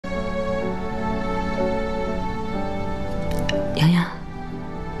洋洋，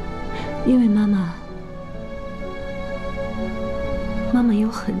因为妈妈有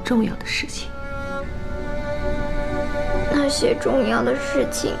很重要的事情。那些重要的事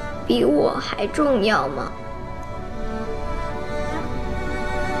情比我还重要吗？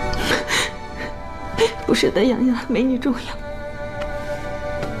不是的，洋洋，没你重要。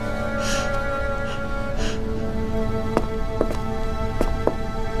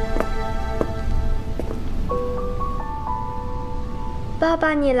爸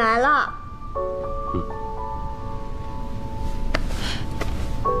爸，你来了。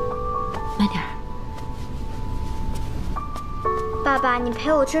慢点儿。爸爸，你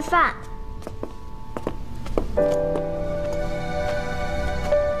陪我吃饭。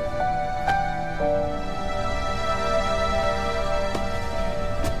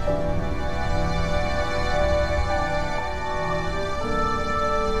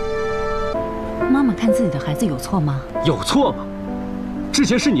妈妈看自己的孩子有错吗？有错吗？之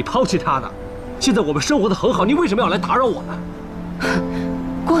前是你抛弃他的，现在我们生活的很好，你为什么要来打扰我们？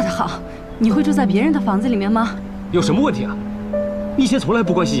过得好，你会住在别人的房子里面吗？有什么问题啊？你以前从来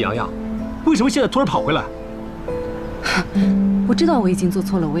不关心洋洋，为什么现在突然跑回来？我知道我已经做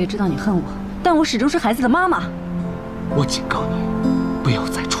错了，我也知道你恨我，但我始终是孩子的妈妈。我警告你，不要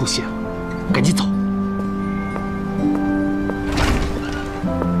再出现了，赶紧走。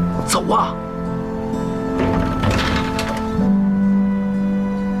走啊！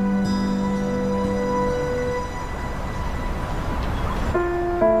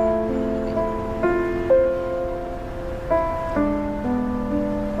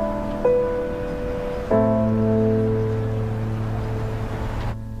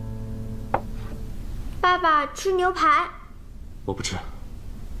爸爸，吃牛排。我不吃。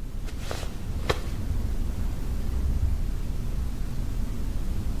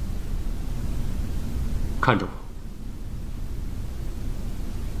看着我，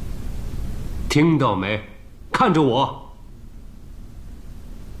听到没？看着我，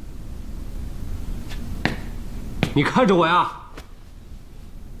你看着我呀！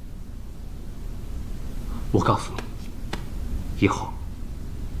我告诉你，以后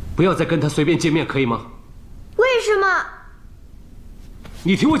不要再跟他随便见面，可以吗？为什么？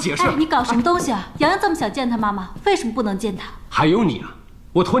你听我解释。哎，你搞什么东西啊？洋洋这么想见他妈妈，为什么不能见他？还有你啊！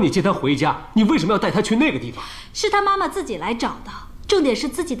我托你接他回家，你为什么要带他去那个地方？是他妈妈自己来找的，重点是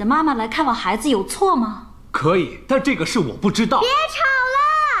自己的妈妈来看望孩子，有错吗？可以，但这个事我不知道。别吵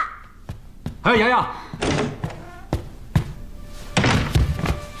了！哎，洋洋。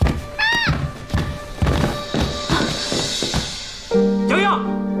洋洋，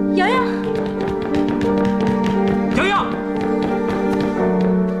洋洋，洋洋，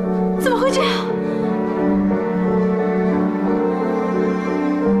怎么会这样？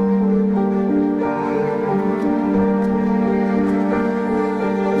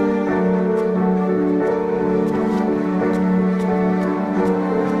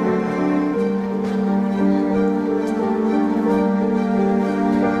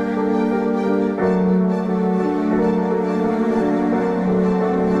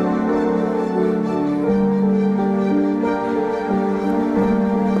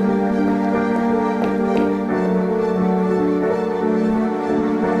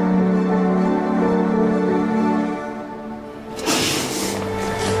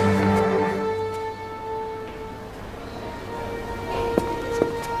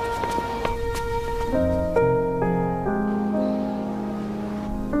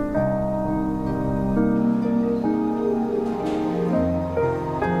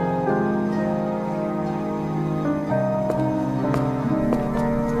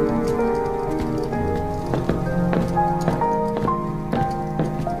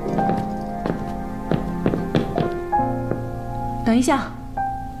等一下，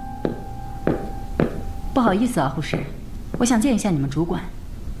不好意思啊，护士，我想见一下你们主管。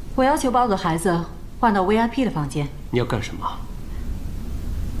我要求把我的孩子换到 VIP 的房间。你要干什么？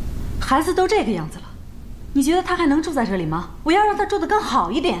孩子都这个样子了，你觉得他还能住在这里吗？我要让他住得更好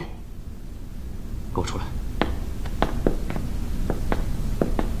一点。给我出来！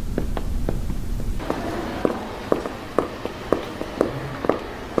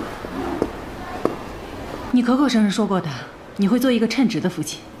你口口声声说过的，你会做一个称职的父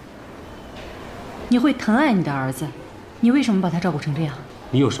亲，你会疼爱你的儿子，你为什么把他照顾成这样？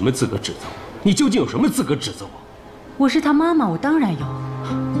你有什么资格指责我？你究竟有什么资格指责我？我是他妈妈，我当然有。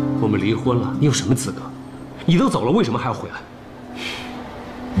我们离婚了，你有什么资格？你都走了，为什么还要回来？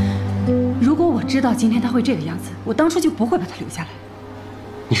如果我知道今天他会这个样子，我当初就不会把他留下来。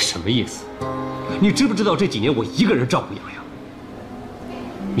你什么意思？你知不知道这几年我一个人照顾洋洋？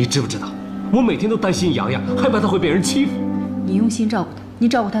你知不知道，我每天都担心洋洋，害怕他会被人欺负。你用心照顾他，你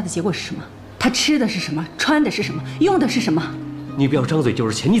照顾他的结果是什么？他吃的是什么？穿的是什么？用的是什么？你不要张嘴就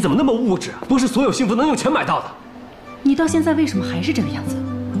是钱，你怎么那么物质啊？不是所有幸福能用钱买到的。你到现在为什么还是这个样子？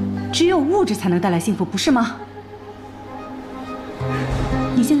只有物质才能带来幸福，不是吗？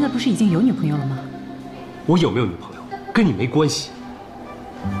你现在不是已经有女朋友了吗？我有没有女朋友跟你没关系。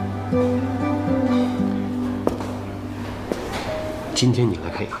今天你来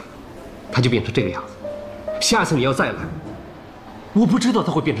看洋洋，他就变成这个样子。下次你要再来，我不知道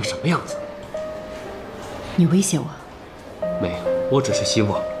他会变成什么样子。你威胁我？没有，我只是希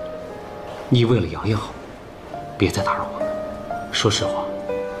望你为了洋洋好，别再打扰我了。说实话，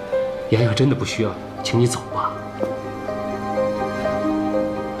洋洋真的不需要，请你走吧。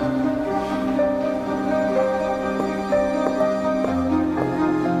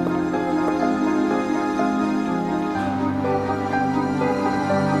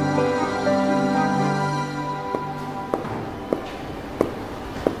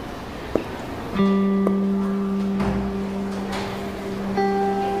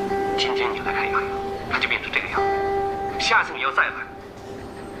今天你来看洋洋，他就变成这个样子。下次你要再来，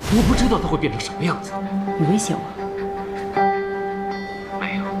我不知道他会变成什么样子。你威胁我？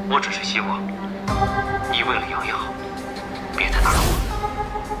没有，我只是希望你为了洋洋好，别再打扰我了。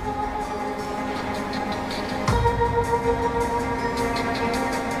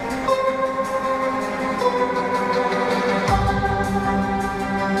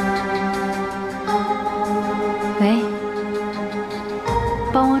喂，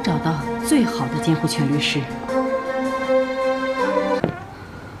帮我找到最好的监护权律师。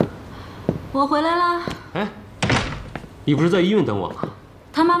我回来啦。哎，你不是在医院等我吗？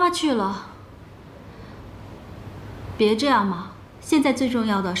他妈妈去了。别这样嘛，现在最重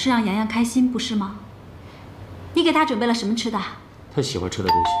要的是让洋洋开心，不是吗？你给他准备了什么吃的？他喜欢吃的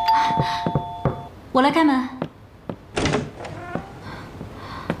东西。我来开门。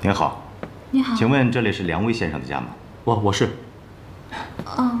您好。你好。请问这里是梁威先生的家吗？我是。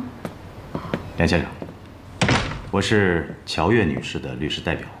哦。梁先生，我是乔月女士的律师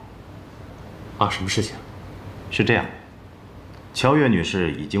代表。啊，什么事情？是这样，乔月女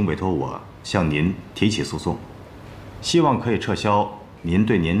士已经委托我向您提起诉讼，希望可以撤销您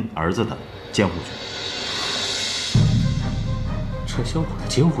对您儿子的监护权。撤销我的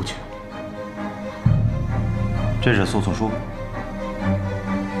监护权？这是诉讼书。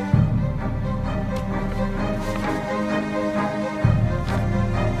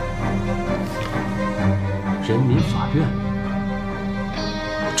人民法院？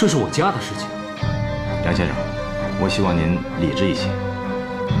这是我家的事情。梁先生，我希望您理智一些，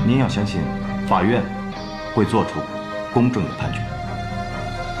您要相信法院会做出公正的判决。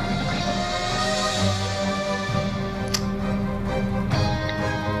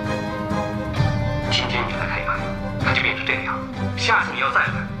今天你来看洋洋，他就变成这个样子。下次你要再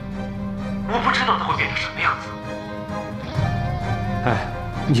来，我不知道他会变成什么样子。哎，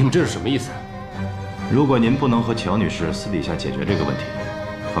你们这是什么意思？如果您不能和乔女士私底下解决这个问题，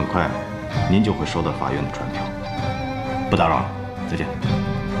很快您就会收到法院的传票。不打扰了，再见。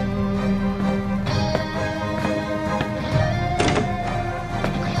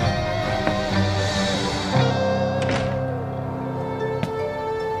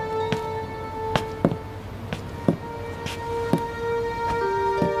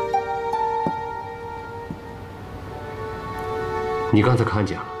你刚才看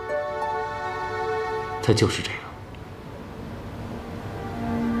见了，他就是这个。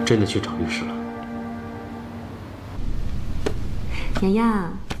真的去找律师了。洋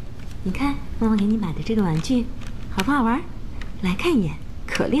洋，你看妈妈给你买的这个玩具，好不好玩？来看一眼，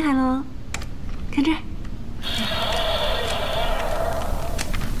可厉害喽！看这儿。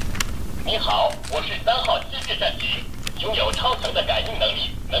你好，我是3号机械战警，拥有超强的感应能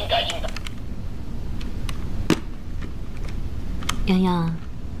力，能感应的。洋洋，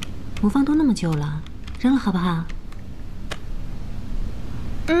魔方都那么久了，扔了好不好？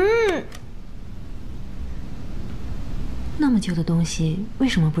那么旧的东西为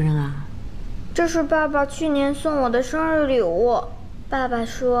什么不扔啊？这是爸爸去年送我的生日礼物。爸爸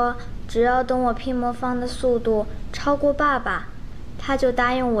说，只要等我拼魔方的速度超过爸爸，他就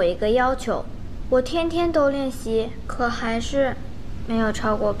答应我一个要求。我天天都练习，可还是没有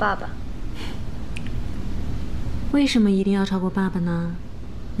超过爸爸。为什么一定要超过爸爸呢？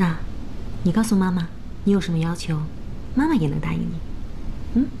那，你告诉妈妈，你有什么要求，妈妈也能答应你。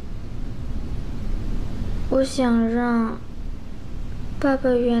我想让爸爸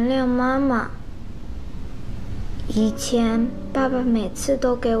原谅妈妈。以前爸爸每次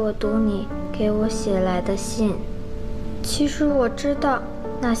都给我读你给我写来的信，其实我知道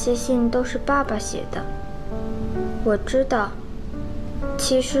那些信都是爸爸写的。我知道，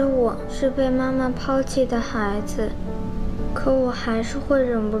其实我是被妈妈抛弃的孩子，可我还是会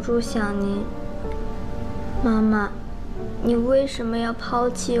忍不住想您。妈妈，你为什么要抛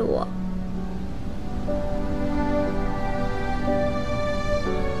弃我？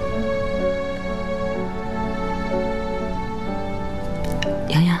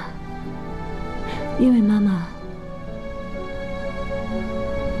洋洋，因为妈妈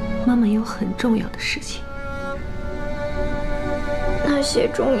有很重要的事情。那些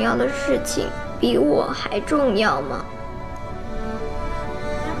重要的事情比我还重要吗？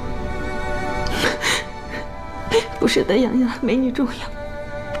不是的，洋洋，没你重要。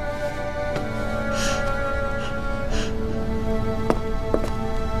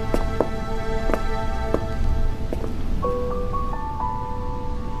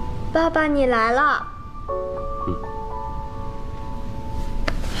爸爸，你来了。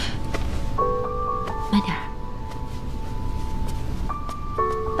慢点儿。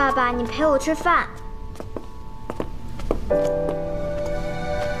爸爸，你陪我吃饭。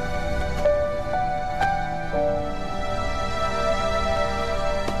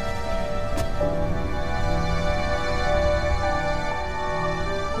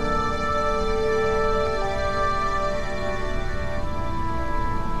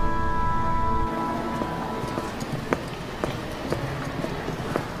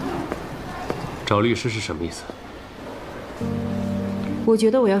找律师是什么意思？我觉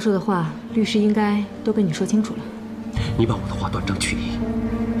得我要说的话，律师应该都跟你说清楚了。你把我的话断章取义，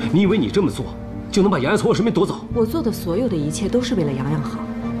你以为你这么做就能把洋洋从我身边夺走？我做的所有的一切都是为了洋洋好，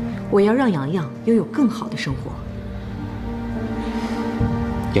我要让洋洋拥有更好的生活。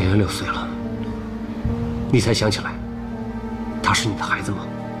洋洋6岁了，你才想起来，他是你的孩子吗？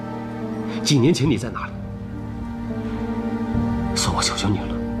几年前你在哪里？算我求求你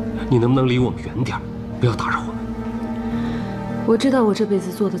了，你能不能离我们远点，不要打扰我们？我知道我这辈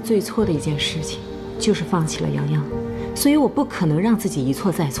子做的最错的一件事情，就是放弃了洋洋，所以我不可能让自己一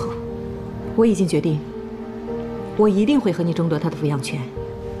错再错。我已经决定，我一定会和你争夺他的抚养权。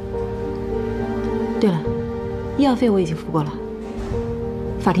对了，医药费我已经付过了，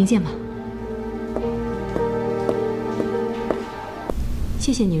法庭见吧。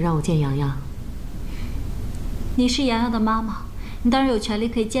谢谢你让我见洋洋。你是洋洋的妈妈，你当然有权利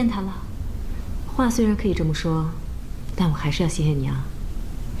可以见他了。话虽然可以这么说，但我还是要谢谢你啊。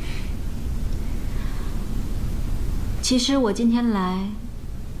其实我今天来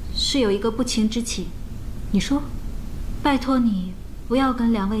是有一个不情之请。你说？拜托你不要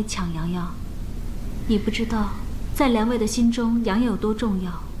跟梁卫抢洋洋。你不知道，在梁卫的心中，洋洋有多重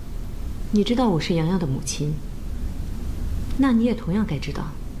要。你知道我是洋洋的母亲，那你也同样该知道，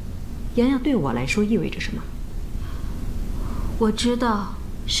洋洋对我来说意味着什么。我知道，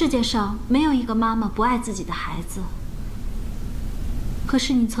世界上没有一个妈妈不爱自己的孩子。可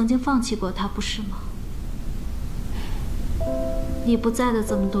是你曾经放弃过他，不是吗？你不在的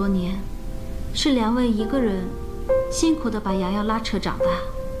这么多年，是梁卫一个人辛苦地把洋洋拉扯长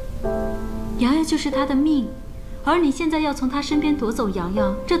大。洋洋就是他的命，而你现在要从他身边夺走洋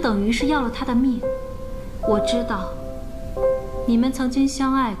洋，这等于是要了他的命。我知道，你们曾经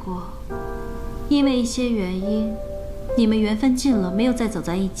相爱过，因为一些原因，你们缘分尽了，没有再走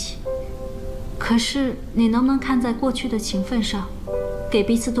在一起。可是你能不能看在过去的情分上，给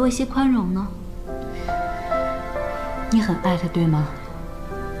彼此多一些宽容呢？你很爱他，对吗？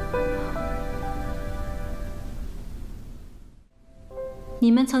你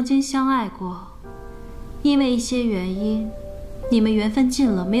们曾经相爱过，因为一些原因，你们缘分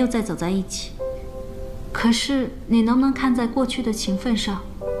尽了，没有再走在一起。可是你能不能看在过去的情分上，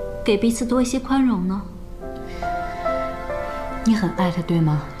给彼此多一些宽容呢？你很爱他，对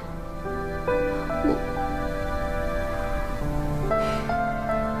吗？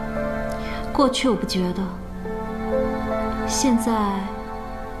过去我不觉得，现在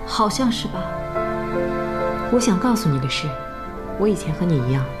好像是吧。我想告诉你的是，我以前和你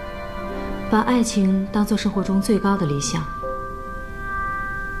一样，把爱情当作生活中最高的理想。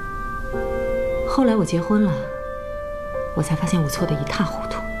后来我结婚了，我才发现我错得一塌糊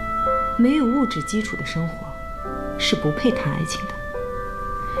涂。没有物质基础的生活是不配谈爱情的。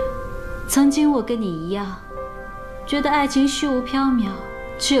曾经我跟你一样，觉得爱情虚无缥缈，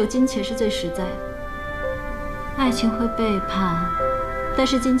只有金钱是最实在的。爱情会背叛，但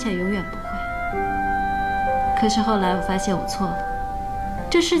是金钱永远不会。可是后来我发现我错了，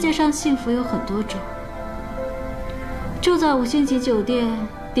这世界上幸福有很多种。住在5星级酒店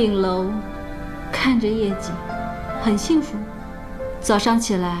顶楼，看着夜景，很幸福。早上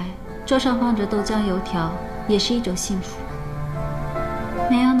起来，桌上放着豆浆油条，也是一种幸福。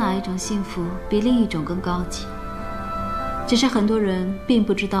没有哪一种幸福比另一种更高级。只是很多人并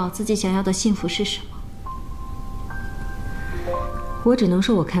不知道自己想要的幸福是什么。我只能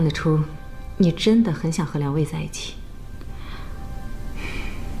说，我看得出，你真的很想和梁卫在一起。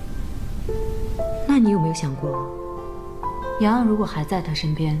那你有没有想过，洋洋如果还在他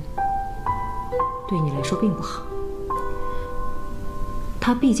身边，对你来说并不好。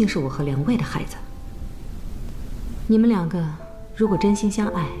他毕竟是我和梁卫的孩子。你们两个如果真心相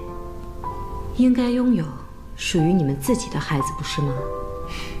爱，应该拥有属于你们自己的孩子，不是吗？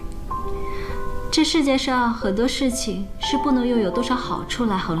这世界上很多事情是不能用有多少好处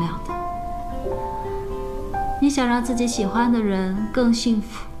来衡量的。你想让自己喜欢的人更幸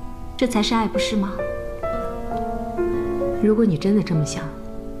福，这才是爱，不是吗？如果你真的这么想，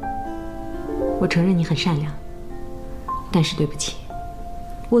我承认你很善良，但是对不起，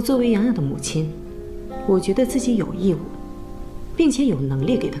我作为洋洋的母亲，我觉得自己有义务，并且有能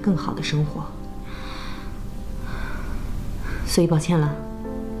力给他更好的生活，所以抱歉了。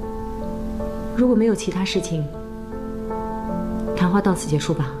如果没有其他事情，谈话到此结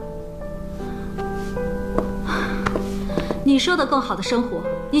束吧。你说的更好的生活，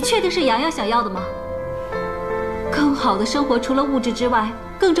你确定是洋洋想要的吗？更好的生活除了物质之外，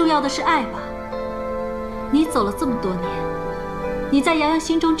更重要的是爱吧。你走了这么多年，你在洋洋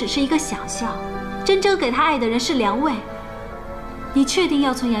心中只是一个想象，真正给他爱的人是梁卫。你确定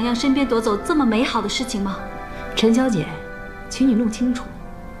要从洋洋身边夺走这么美好的事情吗？陈小姐，请你弄清楚，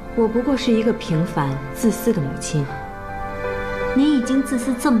我不过是一个平凡自私的母亲。你已经自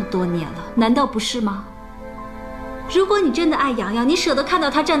私这么多年了，难道不是吗？如果你真的爱洋洋，你舍得看到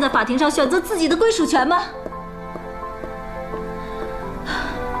他站在法庭上选择自己的归属权吗？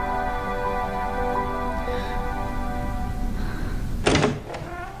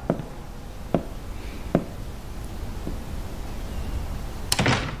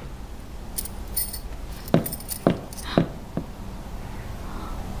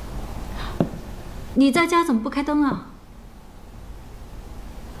你在家怎么不开灯啊？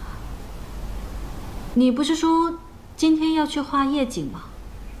你不是说今天要去画夜景吗？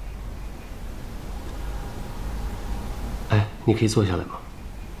哎，你可以坐下来吗？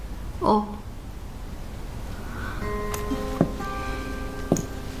哦。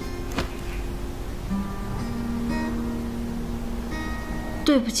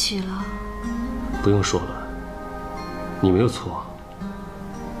对不起了。不用说了，你没有错，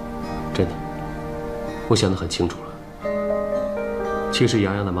真的。我想得很清楚了。其实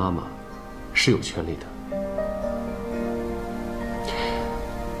洋洋的妈妈是有权利的。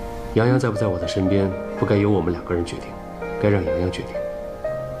洋洋在不在我的身边，不该由我们两个人决定，该让洋洋决定。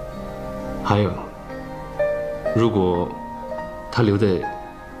还有，如果他留在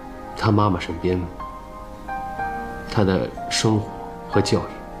他妈妈身边，他的生活和教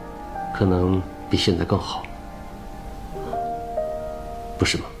育可能比现在更好，不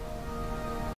是吗？